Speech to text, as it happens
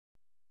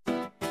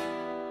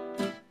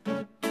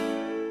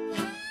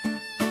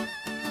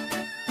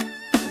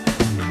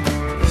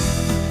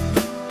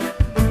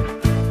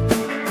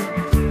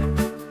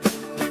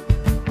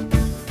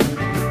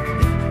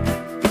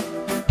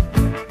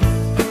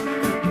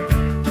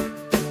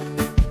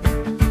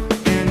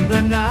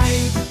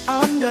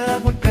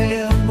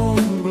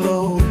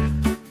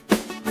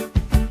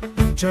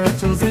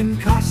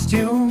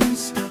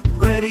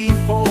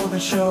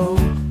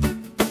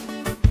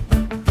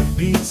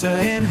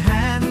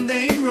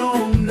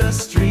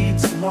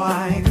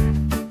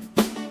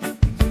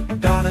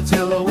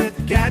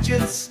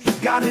gadgets,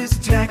 got his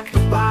tech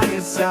by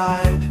his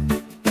side.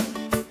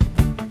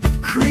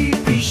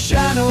 Creepy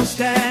shadows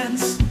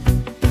dance,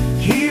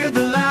 hear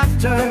the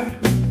laughter.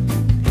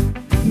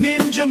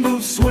 Ninja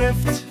moves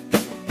swift,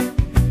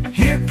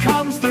 here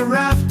comes the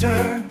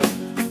rafter.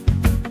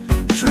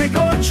 Trick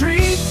or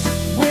treat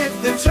with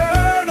the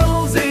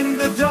turtles in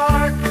the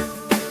dark.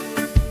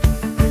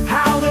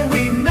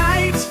 Halloween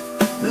night,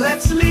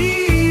 let's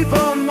leave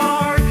a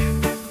mark.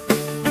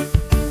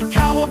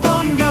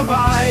 Cowabunga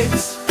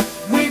vibes,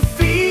 we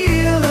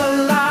feel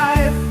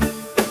alive.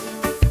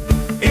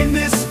 In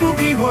this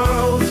spooky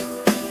world,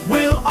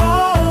 we'll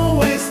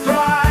always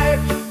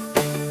thrive.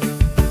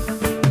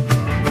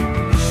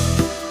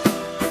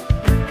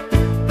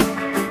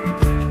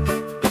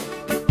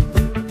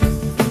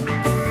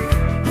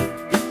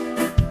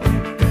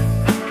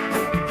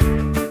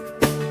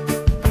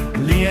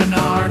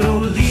 Leonardo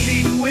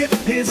leading with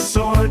his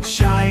sword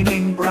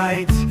shining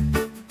bright.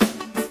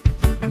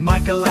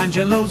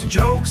 Michelangelo's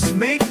jokes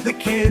make the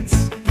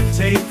kids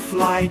take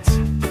flight.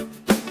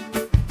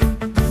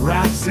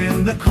 Rats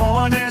in the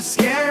corner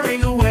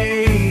scaring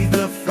away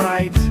the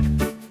fright.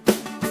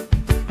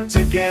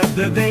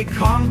 Together they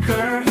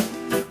conquer,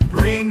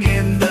 bring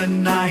in the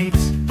night.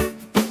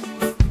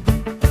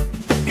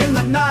 In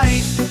the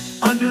night,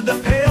 under the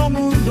pale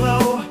moon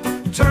glow,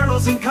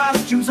 turtles in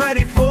costumes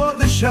ready for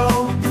the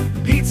show.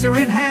 Pizza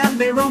in hand,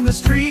 they roam the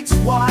streets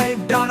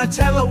wide.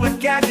 Donatello with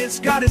gadgets,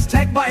 got his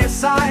tech by his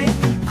side.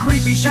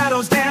 Creepy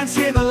shadows dance,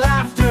 hear the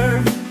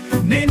laughter.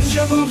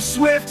 Ninja moves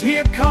swift,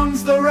 here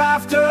comes the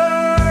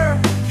rafter.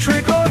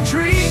 Trick or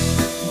treat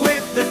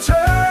with the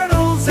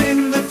turtles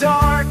in the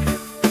dark.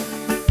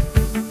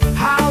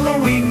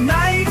 Halloween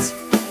night,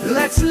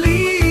 let's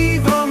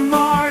leave a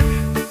mark.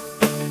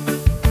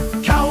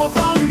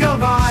 Cowabunga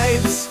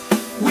vibes,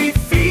 we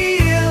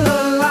feel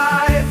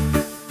alive.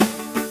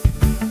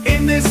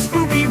 In this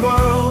spooky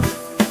world,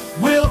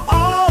 we'll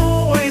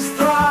always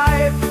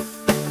thrive.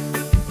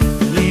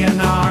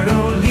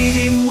 Leonardo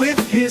leading with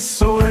his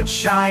sword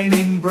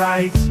shining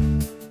bright.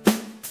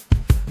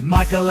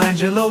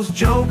 Michelangelo's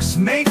jokes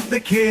make the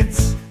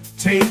kids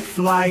take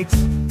flight.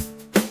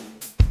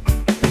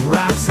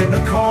 Rats in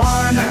the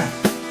corner,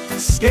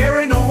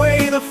 scaring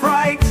away the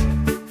fright.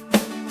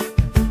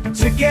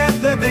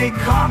 Together they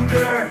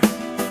conquer,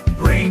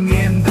 bring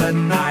in the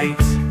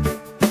night.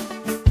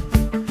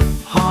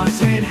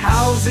 Haunted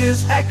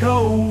houses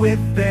echo with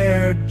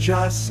their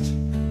just.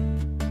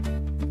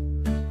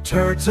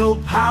 Turtle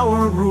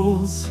power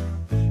rules,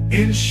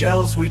 in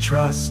shells we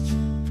trust.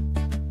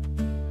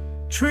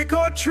 Trick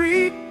or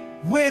treat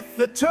with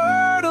the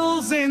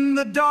turtles in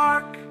the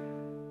dark.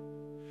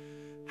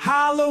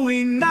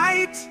 Halloween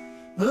night,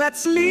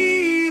 let's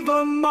leave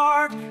a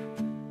mark.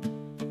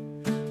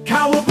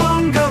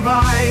 Cowabunga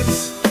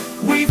vibes,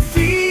 we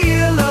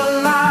feel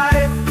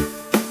alive.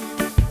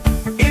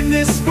 In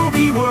this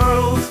spooky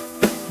world,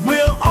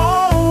 we'll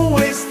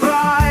always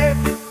thrive.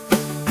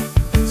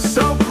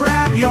 So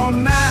grab your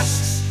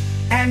masks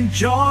and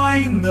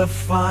join the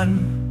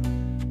fun.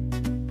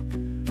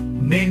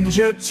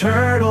 Ninja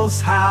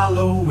Turtles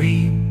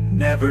Halloween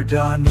never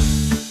done.